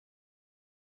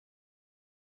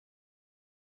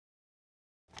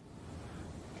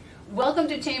Welcome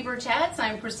to Chamber Chats.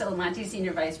 I'm Priscilla Monti,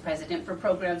 Senior Vice President for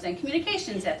Programs and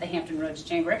Communications at the Hampton Roads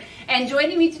Chamber. And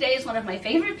joining me today is one of my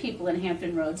favorite people in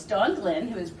Hampton Roads, Dawn Glynn,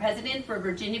 who is President for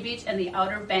Virginia Beach and the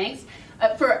Outer Banks,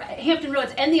 for Hampton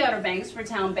Roads and the Outer Banks for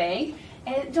TowneBank.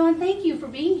 And Dawn, thank you for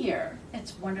being here.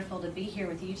 It's wonderful to be here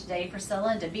with you today,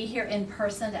 Priscilla, and to be here in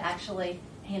person to actually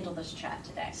handle this chat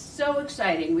today. So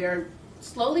exciting. We are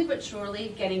slowly but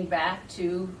surely getting back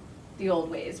to the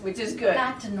old ways, which is good.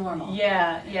 Back to normal.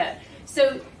 Yeah.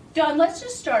 So, Dawn, let's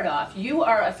just start off. You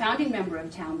are a founding member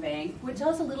of TowneBank. Would you tell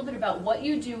us a little bit about what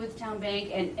you do with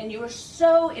TowneBank, and you are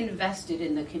so invested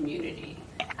in the community.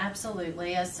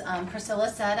 Absolutely. As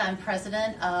Priscilla said, I'm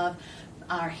president of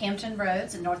our Hampton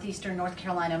Roads in northeastern North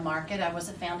Carolina market. I was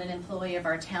a founding employee of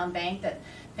our TowneBank, that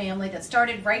family that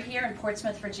started right here in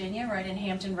Portsmouth, Virginia, right in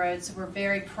Hampton Roads. So we're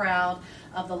very proud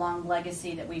of the long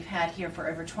legacy that we've had here for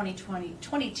over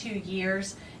 22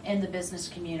 years in the business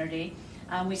community.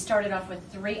 We started off with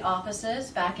 3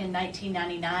 offices back in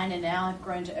 1999, and now have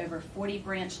grown to over 40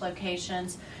 branch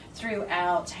locations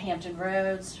throughout Hampton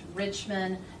Roads,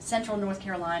 Richmond, Central North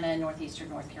Carolina, and Northeastern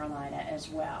North Carolina as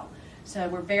well. So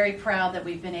we're very proud that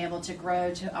we've been able to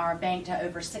grow to our bank to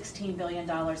over $16 billion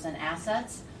in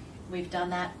assets. We've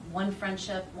done that one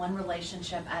friendship, one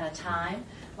relationship at a time,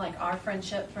 like our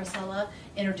friendship, Priscilla,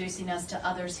 introducing us to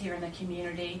others here in the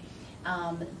community.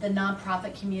 The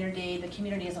nonprofit community, the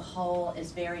community as a whole,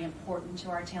 is very important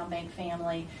to our TowneBank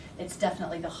family. It's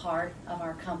definitely the heart of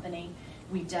our company.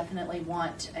 We definitely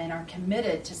want and are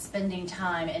committed to spending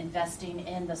time investing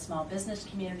in the small business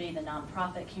community, the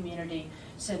nonprofit community,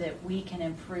 so that we can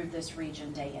improve this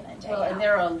region day in and day out. Well, and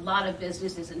there are a lot of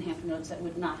businesses in Hampton Roads that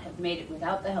would not have made it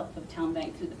without the help of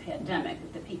TowneBank through the pandemic,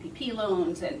 with the PPP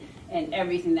loans and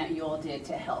everything that you all did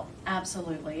to help.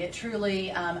 Absolutely. It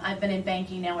truly, I've been in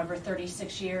banking now over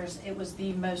 36 years. It was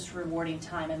the most rewarding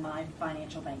time in my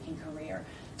financial banking career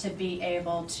to be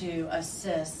able to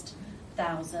assist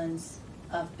thousands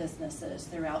of businesses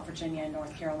throughout Virginia and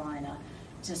North Carolina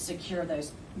to secure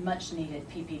those much needed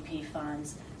PPP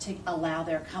funds to allow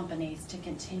their companies to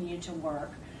continue to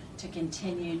work, to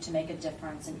continue to make a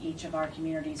difference in each of our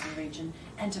communities and region,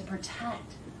 and to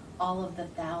protect all of the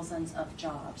thousands of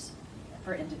jobs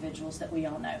for individuals that we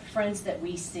all know, friends that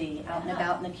we see out and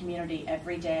about in the community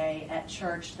every day, at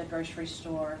church, the grocery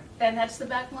store. And that's the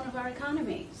backbone of our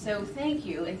economy. So thank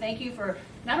you, and thank you for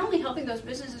not only helping those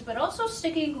businesses, but also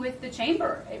sticking with the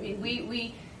Chamber. I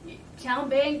mean,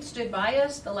 TowneBank stood by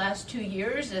us the last 2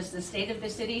 years as the State of the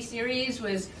City series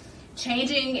was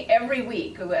changing every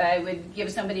week. I would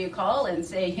give somebody a call and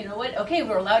say, you know what, okay,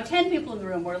 we're allowed 10 people in the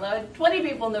room, we're allowed 20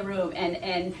 people in the room,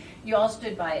 and you all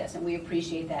stood by us, and we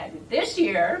appreciate that. But this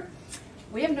year,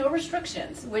 we have no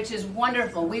restrictions, which is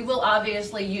wonderful. We will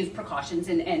obviously use precautions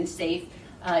and safe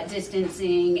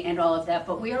distancing and all of that,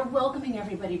 but we are welcoming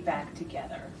everybody back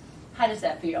together. How does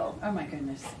that feel? Oh my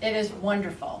goodness, it is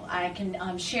wonderful. I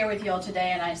can share with you all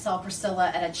today, and I saw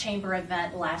Priscilla at a chamber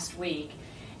event last week,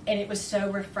 and it was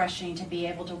so refreshing to be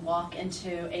able to walk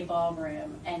into a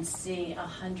ballroom and see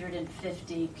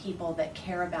 150 people that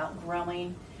care about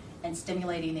growing and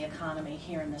stimulating the economy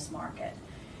here in this market.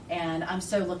 And I'm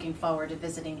so looking forward to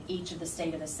visiting each of the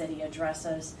State of the City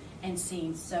addresses and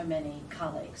seeing so many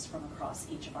colleagues from across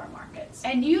each of our markets.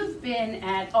 And you've been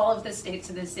at all of the states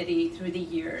of the city through the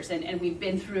years, and we've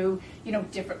been through, you know,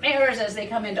 different mayors as they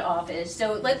come into office.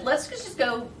 So let's just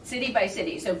go city by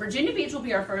city. So Virginia Beach will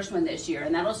be our first one this year,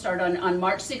 and that'll start on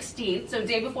March 16th, so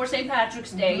day before St.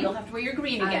 Patrick's Day. You'll have to wear your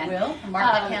green again. I will. Mark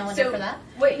my calendar for that.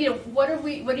 What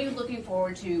are you looking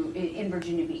forward to in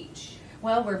Virginia Beach?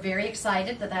 Well, we're very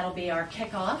excited that that'll be our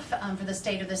kickoff for the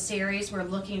State of the Series. We're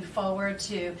looking forward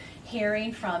to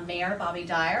hearing from Mayor Bobby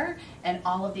Dyer and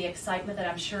all of the excitement that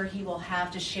I'm sure he will have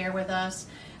to share with us.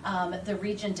 The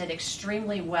region did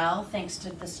extremely well thanks to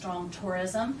the strong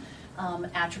tourism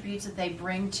attributes that they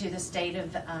bring to the state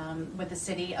of, with the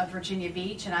city of Virginia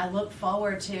Beach, and I look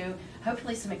forward to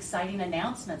hopefully some exciting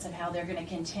announcements of how they're going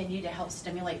to continue to help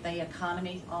stimulate the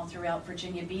economy all throughout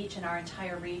Virginia Beach and our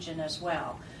entire region as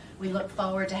well. We look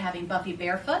forward to having Buffy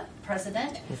Barefoot,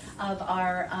 president of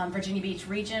our Virginia Beach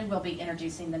region, will be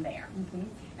introducing the mayor.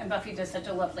 And Buffy does such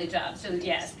a lovely job, so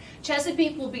yes.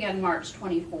 Chesapeake will be on March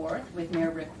 24th with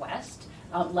Mayor Rick West.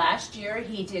 Last year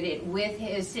he did it with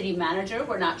his city manager.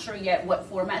 We're not sure yet what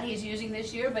format he's using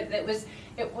this year, but it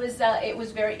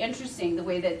was very interesting the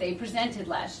way that they presented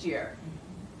last year.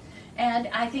 And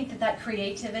I think that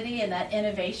creativity and that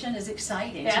innovation is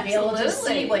exciting. Absolutely. To be able to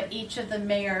see what each of the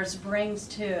mayors brings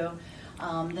to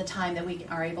the time that we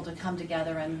are able to come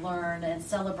together and learn and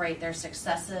celebrate their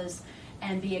successes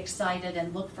and be excited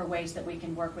and look for ways that we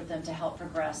can work with them to help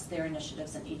progress their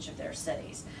initiatives in each of their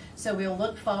cities. So we'll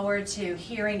look forward to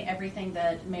hearing everything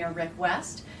that Mayor Rick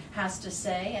West has to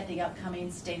say at the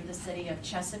upcoming State of the City of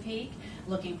Chesapeake.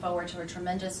 Looking forward to a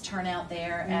tremendous turnout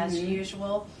there as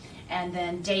usual. And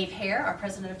then Dave Hare, our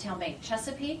president of TowneBank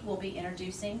Chesapeake, will be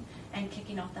introducing and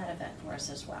kicking off that event for us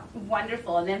as well.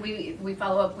 Wonderful. And then we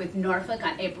follow up with Norfolk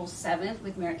on April 7th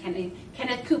with Mayor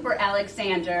Kenneth Cooper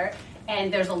Alexander.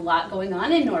 And there's a lot going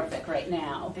on in Norfolk right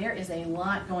now. There is a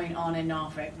lot going on in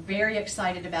Norfolk. Very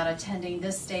excited about attending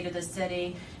this State of the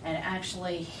City and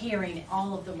actually hearing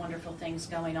all of the wonderful things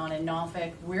going on in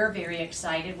Norfolk. We're very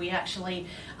excited. We actually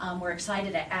were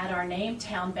excited to add our name,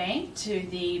 TowneBank, to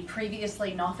the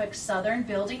previously Norfolk Southern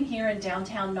building here in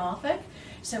downtown Norfolk.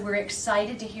 So we're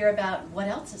excited to hear about what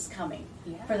else is coming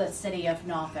for the city of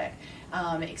Norfolk.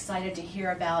 Excited to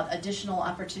hear about additional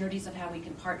opportunities of how we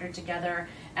can partner together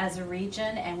as a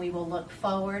region, and we will look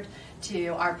forward to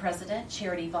our president,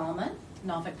 Charity Vollman,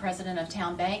 Norfolk president of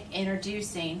TowneBank,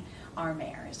 introducing our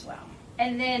mayor as well.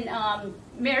 And then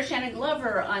Mayor Shannon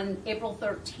Glover on April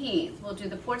 13th will do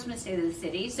the Portsmouth State of the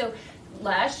City. So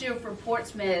last year for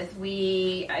Portsmouth,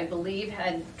 we, I believe,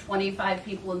 had 25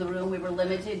 people in the room we were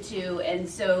limited to. And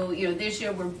so, you know, this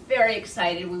year we're very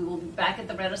excited. We will be back at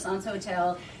the Renaissance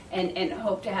Hotel and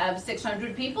hope to have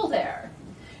 600 people there.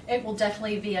 It will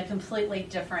definitely be a completely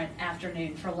different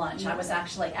afternoon for lunch. I was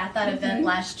actually at that event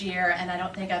last year, and I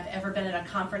don't think I've ever been in a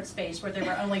conference space where there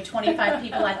were only 25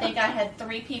 people. I think I had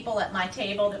 3 people at my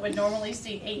table that would normally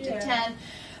seat 8 to 10.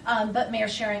 But Mayor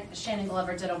Shannon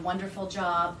Glover did a wonderful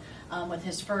job with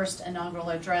his first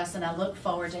inaugural address, and I look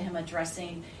forward to him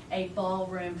addressing a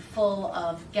ballroom full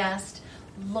of guests.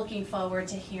 Looking forward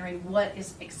to hearing what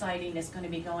is exciting is going to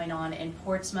be going on in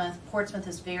Portsmouth. Portsmouth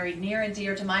is very near and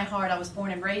dear to my heart. I was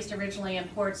born and raised originally in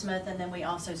Portsmouth, and then we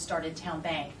also started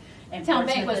TowneBank.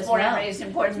 TowneBank was born and raised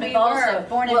in Portsmouth. We were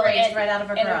born and raised right out of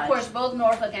our garage. And of course, both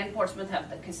Norfolk and Portsmouth have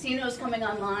the casinos coming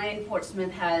online.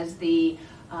 Portsmouth has the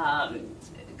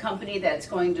company that's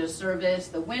going to service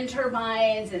the wind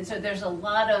turbines, and so there's a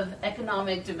lot of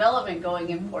economic development going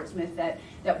in Portsmouth that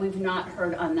we've not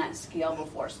heard on that scale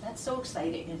before. So that's so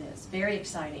exciting. It is very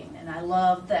exciting, and I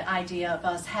love the idea of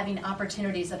us having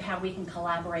opportunities of how we can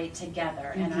collaborate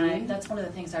together. And that's one of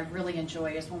the things I really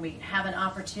enjoy is when we have an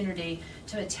opportunity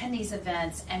to attend these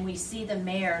events and we see the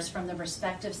mayors from the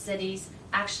respective cities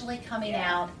actually coming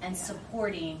out and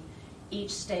supporting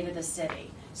each state of the city.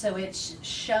 So it's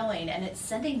showing and it's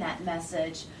sending that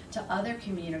message to other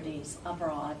communities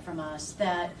abroad from us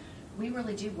that we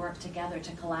really do work together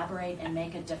to collaborate and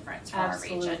make a difference for our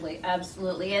region. Absolutely,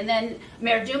 absolutely. And then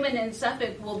Mayor Duman in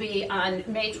Suffolk will be on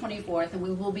May 24th, and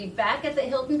we will be back at the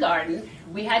Hilton Garden.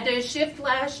 We had to shift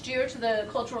last year to the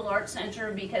Cultural Arts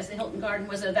Center because the Hilton Garden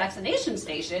was a vaccination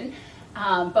station,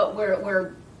 but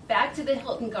we're back to the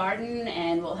Hilton Garden,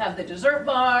 and we'll have the dessert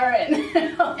bar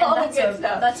and all the good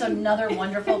stuff. That's another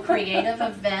wonderful creative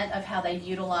event of how they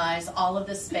utilize all of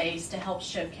the space to help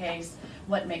showcase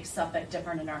what makes Suffolk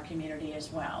different in our community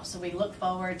as well. So we look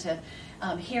forward to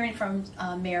hearing from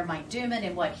Mayor Mike Duman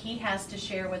and what he has to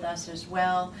share with us as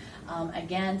well.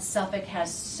 Again, Suffolk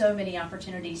has so many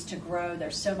opportunities to grow.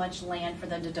 There's so much land for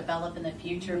them to develop in the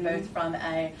future, both from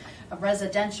a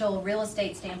residential real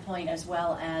estate standpoint as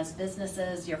well as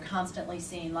businesses. You're constantly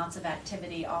seeing lots of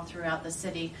activity all throughout the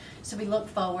city. So we look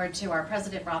forward to our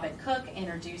President Robin Cook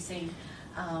introducing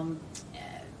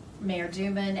Mayor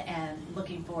Duman and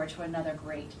looking forward to another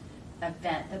great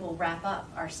event that will wrap up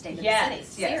our State of the City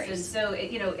series. Yes, and so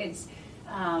it's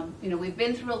we've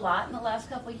been through a lot in the last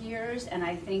couple of years, and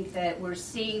I think that we're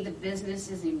seeing the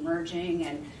businesses emerging,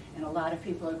 and a lot of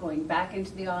people are going back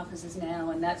into the offices now,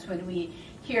 and that's when we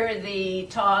hear the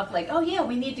talk like, oh yeah,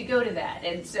 we need to go to that.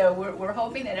 And so we're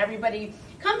hoping that everybody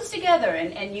comes together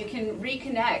and you can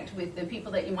reconnect with the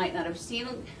people that you might not have seen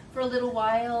for a little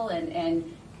while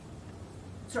and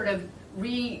sort of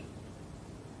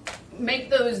make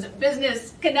those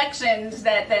business connections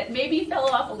that maybe fell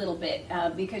off a little bit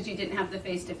because you didn't have the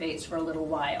face-to-face for a little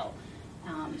while.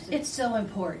 It's so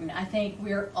important. I think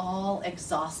we're all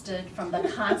exhausted from the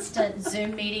constant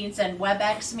Zoom meetings and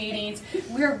WebEx meetings.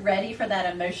 We're ready for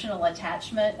that emotional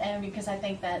attachment, and because I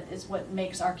think that is what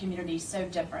makes our community so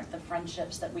different, the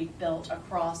friendships that we've built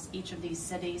across each of these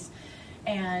cities.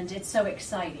 And it's so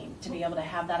exciting to be able to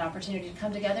have that opportunity to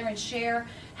come together and share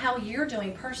how you're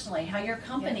doing personally, how your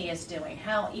company is doing,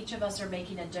 how each of us are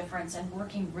making a difference and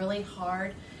working really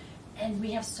hard. And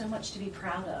we have so much to be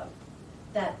proud of.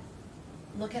 That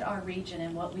look at our region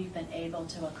and what we've been able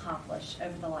to accomplish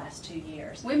over the last 2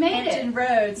 years. We made it. Hampton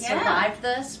Roads survived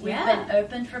this. We've been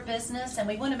open for business, and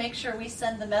we want to make sure we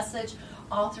send the message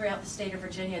all throughout the state of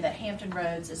Virginia that Hampton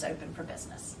Roads is open for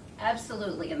business.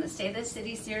 Absolutely. In the State of the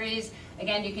City series,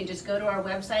 again, you can just go to our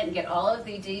website and get all of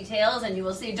the details, and you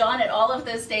will see Dawn at all of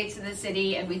the states of the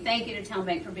city. And we thank you to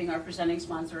TowneBank for being our presenting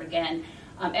sponsor again,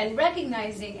 and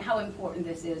recognizing how important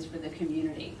this is for the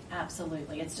community.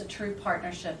 Absolutely. It's a true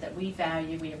partnership that we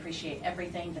value. We appreciate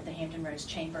everything that the Hampton Roads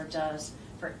Chamber does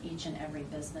for each and every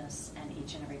business and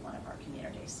each and every one of our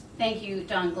communities. Thank you,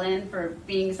 Dawn Glynn, for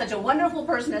being such a wonderful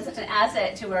person and such an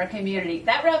asset to our community.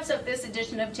 That wraps up this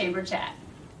edition of Chamber Chat.